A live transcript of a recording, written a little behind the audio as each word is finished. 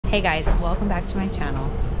Hey guys, welcome back to my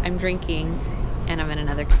channel. I'm drinking and I'm in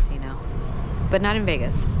another casino, but not in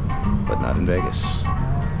Vegas. But not in Vegas.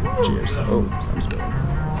 Cheers. Oh, I'm spilling.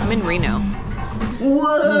 I'm in Reno.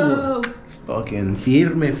 Whoa! Fucking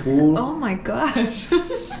firme, fool. Oh my gosh.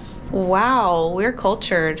 Wow, we're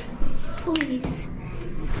cultured. Please.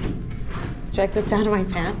 Check this out of my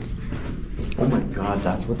pants. Oh my god,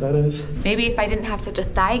 that's what that is? Maybe if I didn't have such a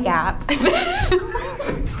thigh gap.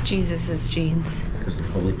 Jesus' jeans. Because they're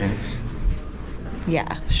holy pants.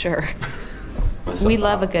 Yeah, sure. We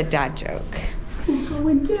love a good dad joke. We're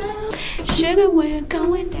going down. Sugar, we're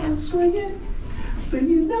going down. Swinging. Then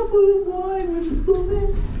you know wine with a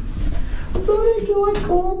bullet.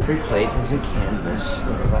 Free plate is a canvas.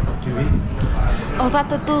 Oh,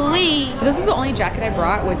 ratatouille. This is the only jacket I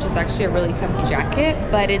brought, which is actually a really comfy jacket,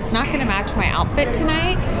 but it's not gonna match my outfit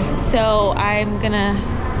tonight. So I'm gonna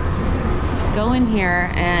go in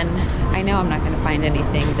here, and I know I'm not gonna find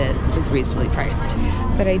anything that is reasonably priced,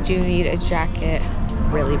 but I do need a jacket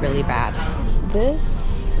really, really bad. This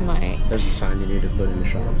might... There's a sign you need to put in the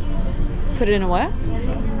shop. Put it in a what?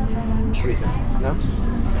 What do you think? No?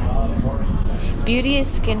 Beauty is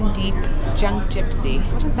skin deep, junk gypsy.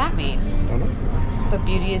 What does that mean? I don't know. But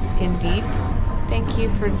beauty is skin deep. Thank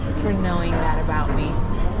you for knowing that about me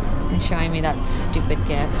and showing me that stupid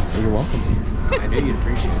gift. You're welcome. I knew you'd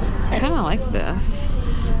appreciate it. I kind of like this,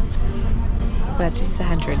 but it's just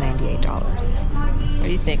 $198. What do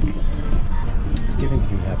you think? It's giving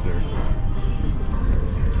Hugh Hefner.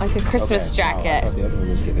 Like a Christmas jacket. Wow, I thought the other one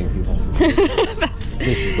was giving Hugh Hefner.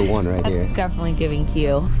 This is the one right here. That's definitely giving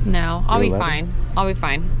Hugh. No, I'll be fine. I'll be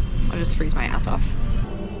fine. I'll just freeze my ass off.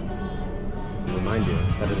 Remind you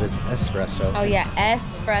that it is espresso. Oh yeah,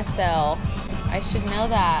 espresso. I should know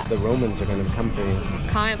that. The Romans are going to come for you.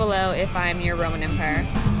 Comment below if I'm your Roman Empire.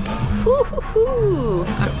 Hoo hoo hoo.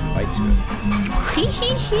 Got some bite to it. Hee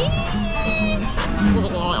hee hee.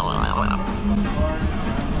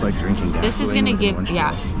 It's like drinking gasoline. This is gonna with give, orange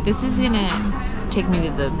yeah. peel. This is gonna take me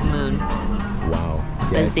to the moon. Wow.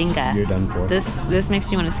 Yeah, Bazinga. you're done for. This makes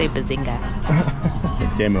me want to say bazinga.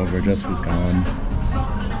 Game over. Jessica's gone.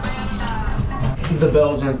 The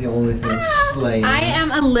bells aren't the only thing slaying. I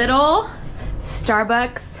am a little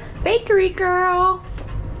Starbucks bakery girl.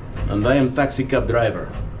 And I am taxi cab driver.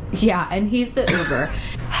 Yeah, and he's the Uber.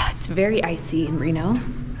 It's very icy in Reno.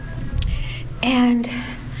 And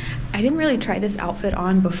I didn't really try this outfit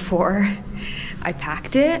on before I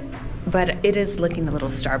packed it, but it is looking a little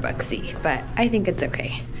Starbucksy, but I think it's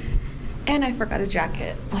okay. And I forgot a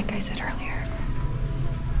jacket, like I said earlier.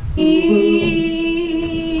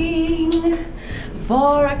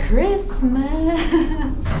 For a Christmas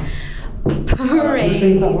parade. Who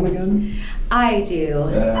sings that one again? I do,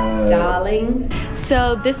 darling.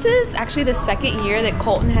 So this is actually the second year that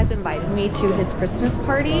Colton has invited me to his Christmas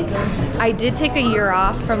party. I did take a year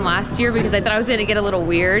off from last year because I thought I was gonna get a little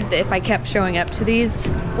weird if I kept showing up to these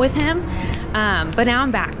with him. But now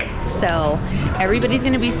I'm back. So everybody's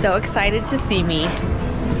gonna be so excited to see me,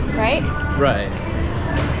 right? Right.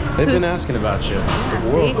 They've been asking about you. The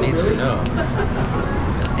world needs to know.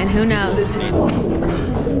 And who knows?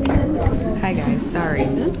 Hi guys, sorry.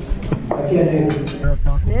 Oops.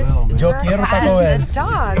 This girl has a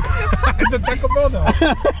dog. It's a Taco Bell dog.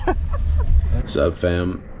 What's up,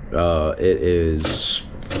 fam? It is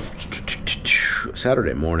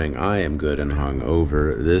Saturday morning. I am good and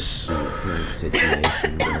hungover. This current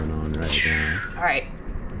situation going on right now. All right.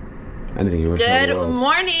 Anything you want to tell the Good world?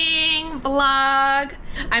 morning, vlog.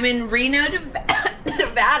 I'm in Reno,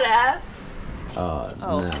 Nevada.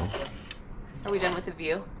 No. Are we done with the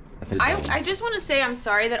view? I I just want to say I'm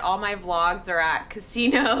sorry that all my vlogs are at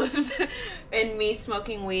casinos and me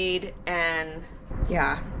smoking weed, and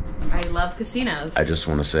yeah, I love casinos. I just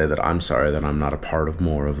want to say that I'm sorry that I'm not a part of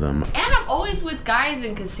more of them. And I'm always with guys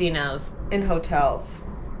in casinos, in hotels.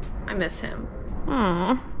 I miss him.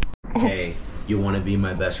 Aww. Hey, you want to be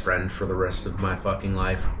my best friend for the rest of my fucking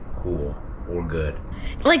life? Cool. Or good.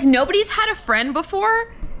 Like, nobody's had a friend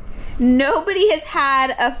before? Nobody has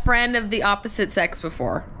had a friend of the opposite sex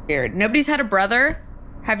before. Weird. Nobody's had a brother?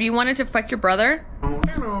 Have you wanted to fuck your brother? I'm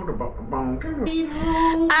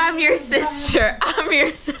your sister. I'm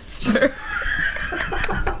your sister.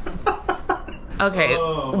 Okay,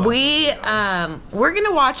 we're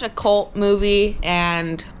gonna watch a cult movie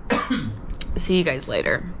and see you guys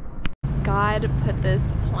later. God put this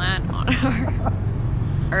plant on our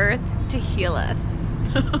earth to heal us.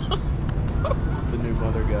 The new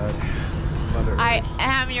mother god. Mother Earth. I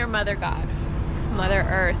am your mother god. Mother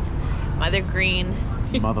Earth. Mother Green.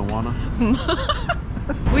 Mother wanna.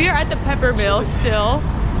 We are at the Peppermill still.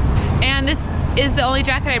 And this is the only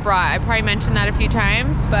jacket I brought. I probably mentioned that a few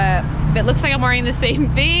times, but it looks like I'm wearing the same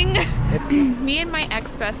thing. Me and my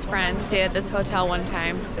ex-best friend stayed at this hotel one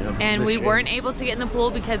time, and we weren't able to get in the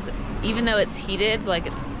pool because even though it's heated, like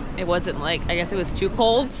it wasn't like, I guess it was too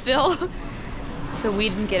cold still. So we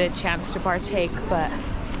didn't get a chance to partake, but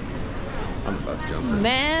I'm about to jump in.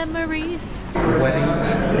 Memories.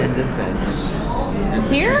 Weddings and events.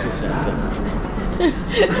 Here?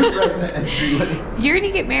 Right. You're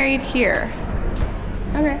gonna get married here.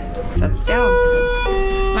 Okay. That's down.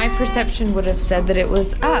 My perception would have said that it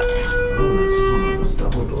was up. Oh, this is one of those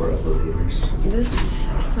double door elevators. This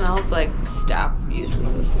smells like staff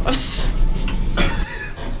uses this one.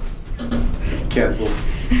 Canceled.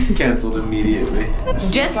 Canceled immediately.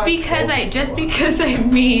 Just because I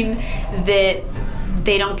mean that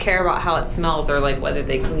they don't care about how it smells or like whether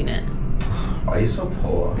they clean it. Why are you so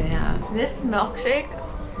poor? Yeah. This milkshake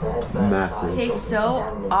Massive. tastes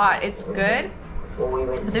so odd. It's good,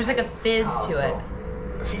 but there's like a fizz to it.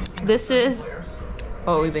 This is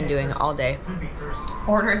what we've been doing all day.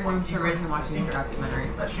 Ordering room service and watching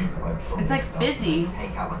documentaries. It's like fizzy.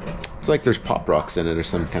 It's like there's pop rocks in it or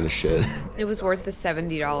some kind of shit. It was worth the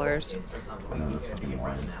 $70.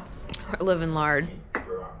 Living large.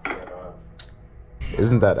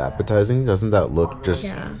 Isn't that appetizing? Doesn't that look just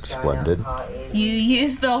splendid? You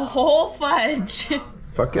use the whole fudge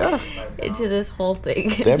Fuck yeah. into this whole thing.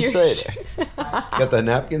 Damn straight. Got the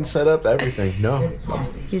napkin set up, everything. No.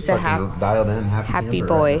 He's a Fucking dialed in. happy camper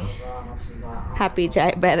boy. right Happy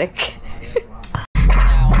diabetic.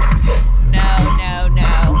 No.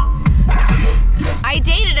 I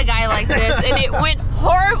dated a guy like this and it went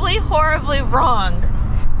horribly, horribly wrong.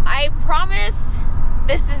 I promise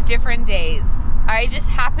this is different days. I just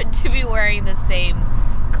happened to be wearing the same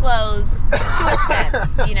clothes to a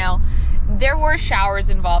sense, you know. There were showers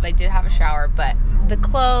involved. I did have a shower, but the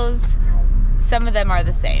clothes, some of them are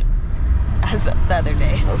the same as the other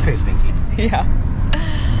days. Okay, Stinky. Yeah.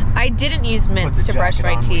 I didn't use mints to brush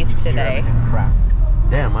my teeth today.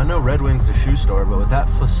 Damn, I know Red Wing's a shoe store, but with that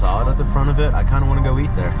facade at the front of it, I kind of want to go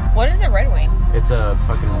eat there. What is a Red Wing? It's a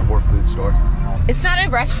fucking more food store. It's not a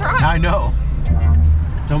restaurant? I know.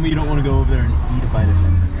 Tell me you don't want to go over there and eat a bite of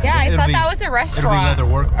something. Yeah, I thought that was a restaurant. It'll be leather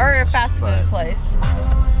work boots, or a fast food place.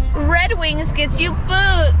 Red Wings gets you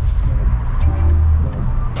boots.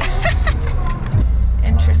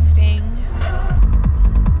 Interesting.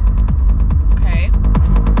 Okay.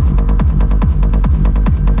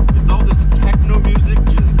 It's all this techno music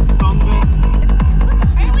just thumping.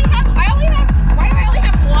 I only have, why do I only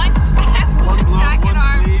have one? One glove, jacket one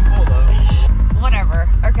arm. sleeve, hold up. Whatever,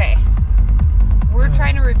 okay. We're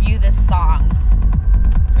trying to review this song.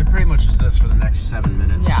 It pretty much is this for the next 7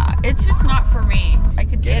 minutes. Yeah, it's just not for me. I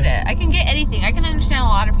could get it. I can get anything. I can understand a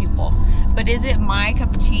lot of people. But is it my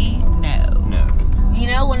cup of tea? No. No. You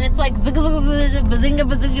know, when it's like bazinga, bazinga,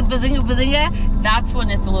 bazinga, bazinga, that's when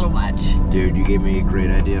it's a little much. Dude, you gave me a great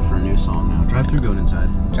idea for a new song now. Drive through going inside.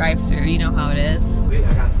 Drive through, you know how it is. Wait,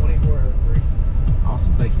 I got 24 out of 3.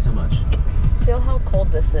 Awesome, thank you so much. Feel how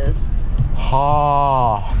cold this is.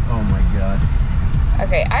 Ha! Oh my god.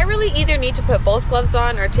 Okay, I really either need to put both gloves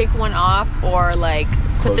on or take one off or like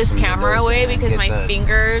put Close this some camera windows away and because get my the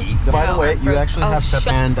fingers. By the way, you actually have step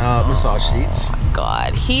and massage seats.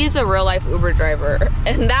 God, he's a real life Uber driver,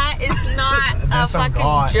 and that is not a That's on fucking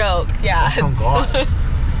God. joke. Yeah. That's on God.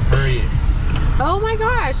 Hurry. Oh my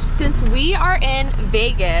gosh, since we are in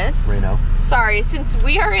Vegas. Reno. Sorry, since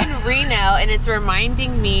we are in Reno and it's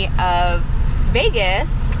reminding me of Vegas,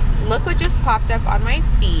 look what just popped up on my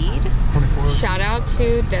feed. 24. Shout out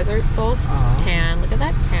to Desert Soul Tan. Look at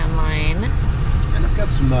that tan line. And I've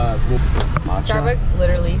got some matcha. Starbucks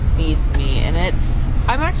literally feeds me, and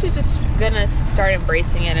I'm actually just gonna start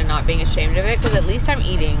embracing it and not being ashamed of it because at least I'm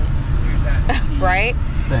eating. Right?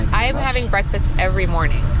 I am having breakfast every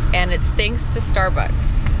morning, and it's thanks to Starbucks.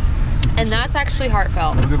 And that's actually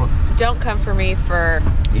heartfelt. Have a good one. Don't come for me for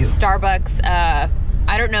Starbucks. I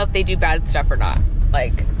don't know if they do bad stuff or not.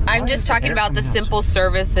 Like, I'm just talking about the simple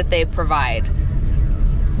service that they provide,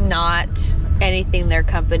 not anything their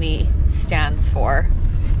company stands for,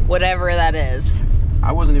 whatever that is.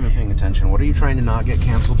 I wasn't even paying attention. What are you trying to not get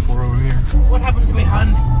canceled for over here? What happened to me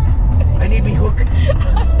hand? I need me hook.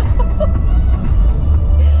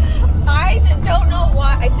 I don't know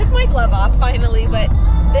why. I took my glove off finally, but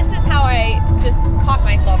this is how I just caught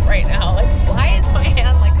myself right now. Like, why is my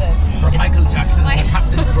hand like this? From Michael Jackson to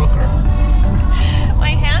Captain Crooker. My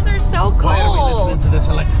hands are so cold. Why are we listening to this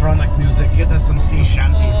electronic music? Get us some sea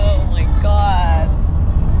shanties. Oh my god.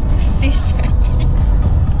 Sea shanties.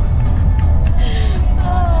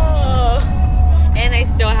 Oh. And I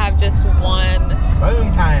still have just one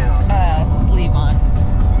Boom time. sleeve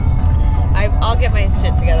get my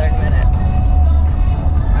shit together in a minute.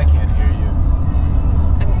 I can't hear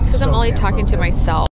you. It's because I'm only talking to myself.